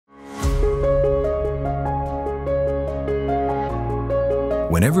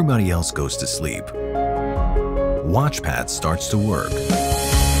When everybody else goes to sleep, WatchPAT starts to work.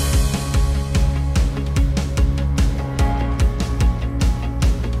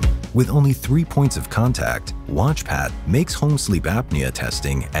 With only 3 points of contact, WatchPAT makes home sleep apnea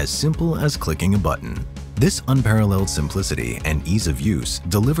testing as simple as clicking a button. This unparalleled simplicity and ease of use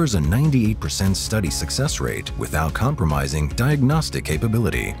delivers a 98% study success rate without compromising diagnostic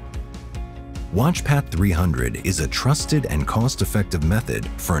capability. WatchPAT 300 is a trusted and cost-effective method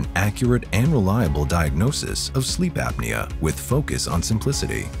for an accurate and reliable diagnosis of sleep apnea with focus on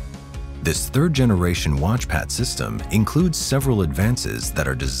simplicity. This third-generation WatchPAT system includes several advances that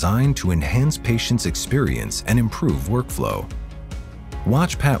are designed to enhance patients' experience and improve workflow.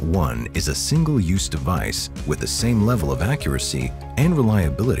 WatchPAT 1 is a single-use device with the same level of accuracy and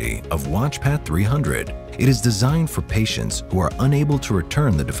reliability of WatchPAT 300. It is designed for patients who are unable to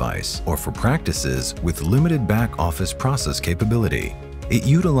return the device or for practices with limited back-office process capability. It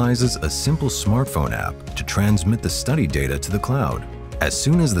utilizes a simple smartphone app to transmit the study data to the cloud. As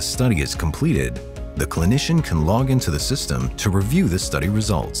soon as the study is completed, the clinician can log into the system to review the study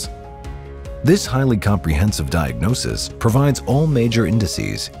results. This highly comprehensive diagnosis provides all major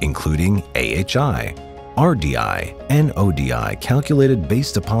indices, including AHI, RDI, and ODI calculated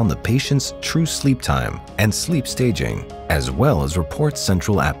based upon the patient's true sleep time and sleep staging, as well as reports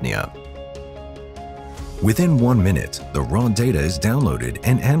central apnea. Within 1 minute, the raw data is downloaded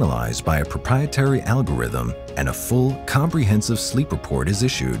and analyzed by a proprietary algorithm, and a full, comprehensive sleep report is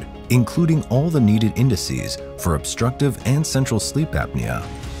issued, including all the needed indices for obstructive and central sleep apnea,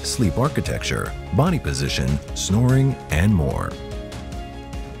 sleep architecture, body position, snoring, and more.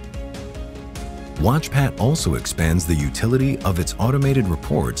 WatchPAT also expands the utility of its automated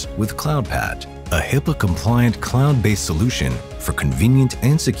reports with CloudPAT, a HIPAA-compliant cloud-based solution for convenient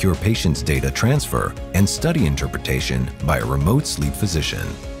and secure patients' data transfer and study interpretation by a remote sleep physician.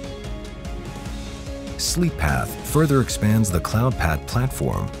 SleepPath further expands the CloudPAT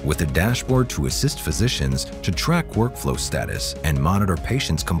platform with a dashboard to assist physicians to track workflow status and monitor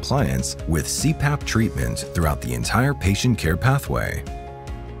patients' compliance with CPAP treatment throughout the entire patient care pathway.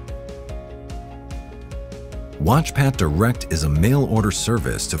 WatchPAT Direct is a mail-order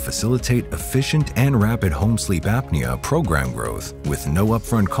service to facilitate efficient and rapid home sleep apnea program growth with no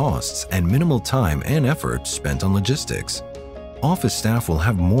upfront costs and minimal time and effort spent on logistics. Office staff will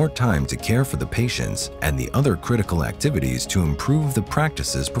have more time to care for the patients and the other critical activities to improve the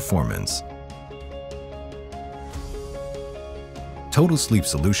practice's performance. Total Sleep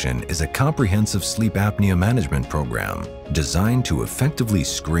Solution is a comprehensive sleep apnea management program designed to effectively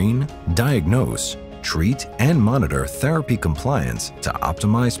screen, diagnose, treat, and monitor therapy compliance to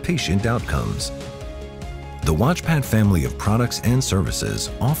optimize patient outcomes. The WatchPAT family of products and services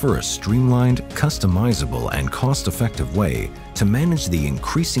offer a streamlined, customizable, and cost-effective way to manage the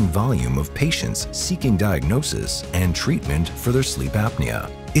increasing volume of patients seeking diagnosis and treatment for their sleep apnea.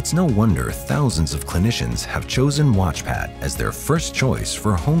 It's no wonder thousands of clinicians have chosen WatchPAT as their first choice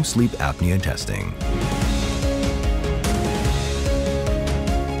for home sleep apnea testing.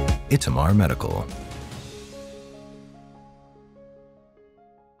 Itamar Medical.